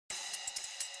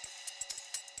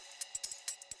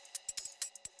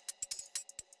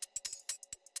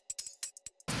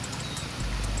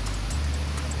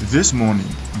This morning,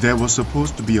 there was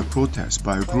supposed to be a protest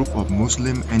by a group of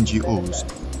Muslim NGOs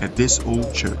at this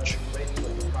old church.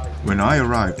 When I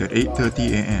arrived at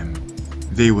 8:30 a.m.,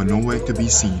 they were nowhere to be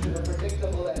seen.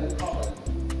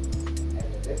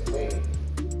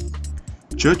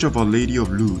 Church of Our Lady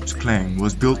of Lourdes, Klang,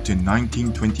 was built in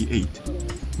 1928.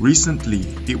 Recently,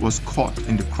 it was caught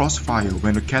in the crossfire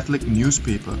when a Catholic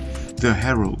newspaper, The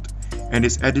Herald, and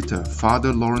its editor,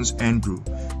 Father Lawrence Andrew,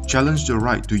 challenged the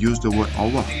right to use the word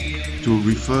Allah to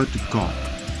refer to God.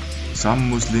 Some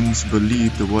Muslims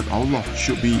believe the word Allah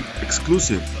should be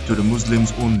exclusive to the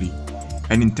Muslims only,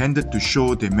 and intended to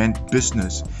show they meant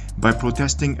business by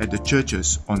protesting at the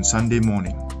churches on Sunday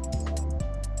morning.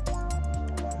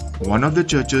 One of the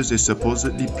churches is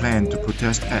supposedly planned to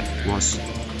protest at was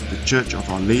the Church of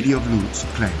Our Lady of Lourdes,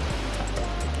 Klang.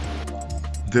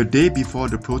 The day before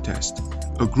the protest,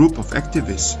 a group of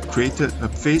activists created a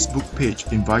Facebook page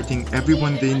inviting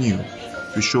everyone they knew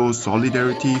to show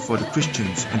solidarity for the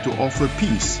Christians and to offer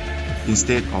peace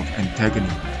instead of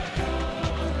antagony.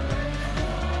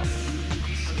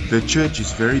 The church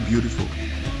is very beautiful.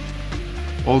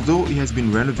 Although it has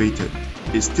been renovated,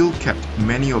 it still kept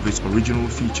many of its original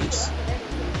features.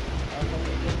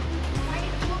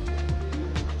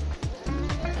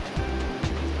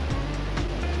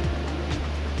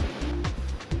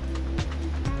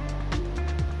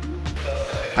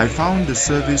 I found the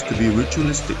service to be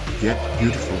ritualistic yet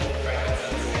beautiful.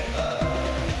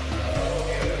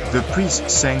 The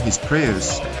priest sang his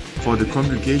prayers for the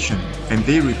congregation and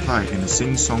they replied in a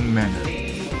sing-song manner.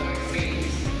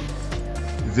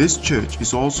 This church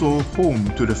is also home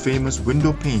to the famous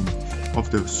window pane of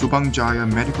the Subang Jaya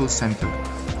Medical Center,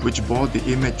 which bore the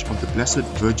image of the Blessed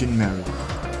Virgin Mary.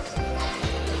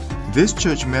 This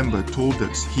church member told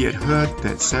us he had heard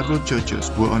that several churches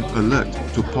were on alert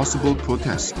to possible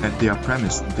protests at their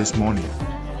premise this morning.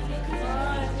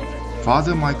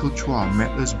 Father Michael Chua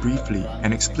met us briefly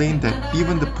and explained that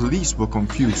even the police were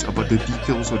confused about the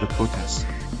details of the protest.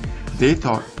 They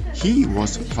thought he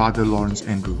was Father Lawrence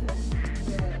Andrew.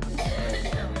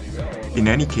 In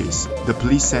any case, the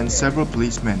police sent several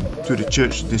policemen to the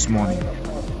church this morning.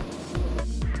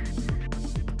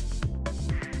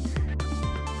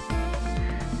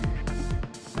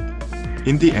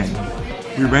 In the end,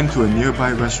 we went to a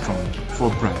nearby restaurant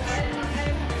for brunch.